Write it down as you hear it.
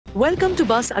Welcome to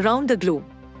Buzz Around the Globe.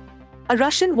 A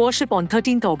Russian warship on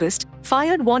 13th August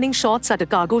fired warning shots at a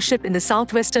cargo ship in the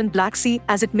southwestern Black Sea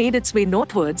as it made its way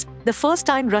northwards, the first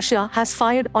time Russia has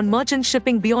fired on merchant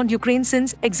shipping beyond Ukraine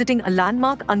since exiting a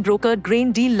landmark unbrokered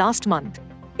grain deal last month.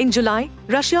 In July,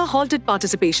 Russia halted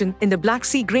participation in the Black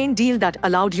Sea grain deal that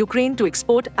allowed Ukraine to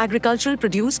export agricultural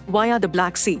produce via the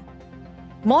Black Sea.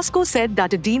 Moscow said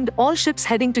that it deemed all ships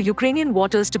heading to Ukrainian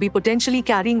waters to be potentially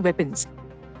carrying weapons.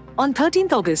 On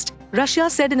 13th August, Russia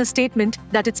said in a statement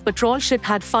that its patrol ship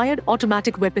had fired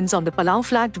automatic weapons on the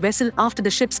Palau-flagged vessel after the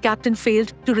ship's captain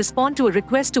failed to respond to a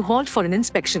request to halt for an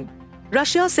inspection.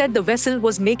 Russia said the vessel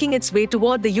was making its way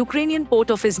toward the Ukrainian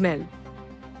port of Izmail.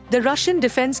 The Russian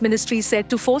Defense Ministry said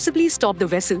to forcibly stop the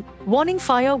vessel, warning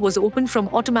fire was opened from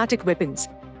automatic weapons.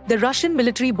 The Russian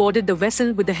military boarded the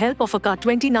vessel with the help of a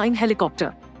Ka-29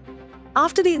 helicopter.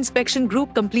 After the inspection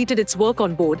group completed its work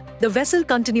on board, the vessel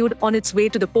continued on its way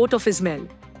to the port of Izmail.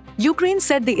 Ukraine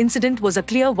said the incident was a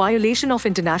clear violation of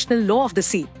international law of the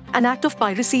sea, an act of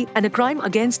piracy and a crime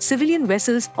against civilian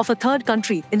vessels of a third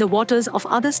country in the waters of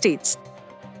other states.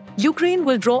 Ukraine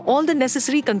will draw all the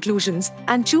necessary conclusions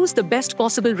and choose the best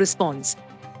possible response.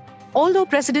 Although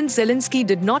President Zelensky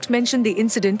did not mention the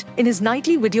incident in his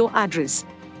nightly video address.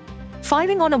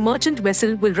 Firing on a merchant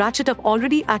vessel will ratchet up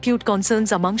already acute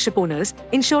concerns among shipowners,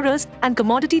 insurers, and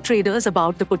commodity traders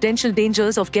about the potential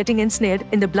dangers of getting ensnared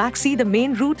in the Black Sea, the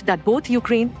main route that both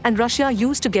Ukraine and Russia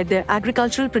use to get their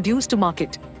agricultural produce to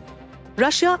market.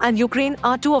 Russia and Ukraine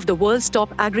are two of the world's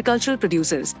top agricultural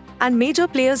producers and major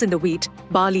players in the wheat,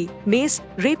 barley, maize,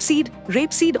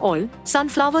 rapeseed oil,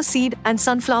 sunflower seed, and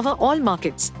sunflower oil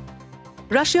markets.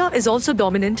 Russia is also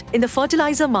dominant in the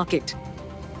fertilizer market.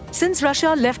 Since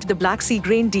Russia left the Black Sea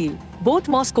grain deal, both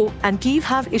Moscow and Kyiv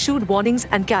have issued warnings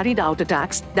and carried out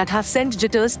attacks that have sent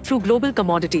jitters through global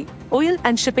commodity, oil,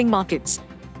 and shipping markets.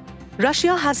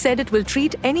 Russia has said it will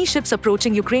treat any ships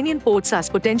approaching Ukrainian ports as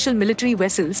potential military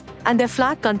vessels and their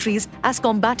flag countries as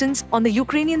combatants on the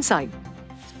Ukrainian side.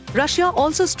 Russia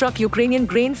also struck Ukrainian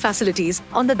grain facilities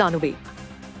on the Danube.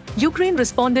 Ukraine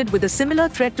responded with a similar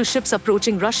threat to ships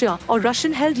approaching Russia or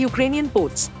Russian-held Ukrainian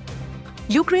ports.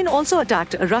 Ukraine also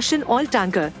attacked a Russian oil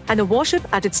tanker and a warship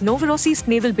at its Novorossiysk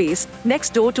naval base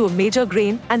next door to a major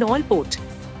grain and oil port.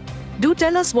 Do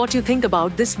tell us what you think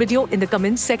about this video in the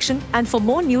comments section, and for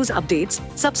more news updates,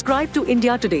 subscribe to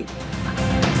India Today.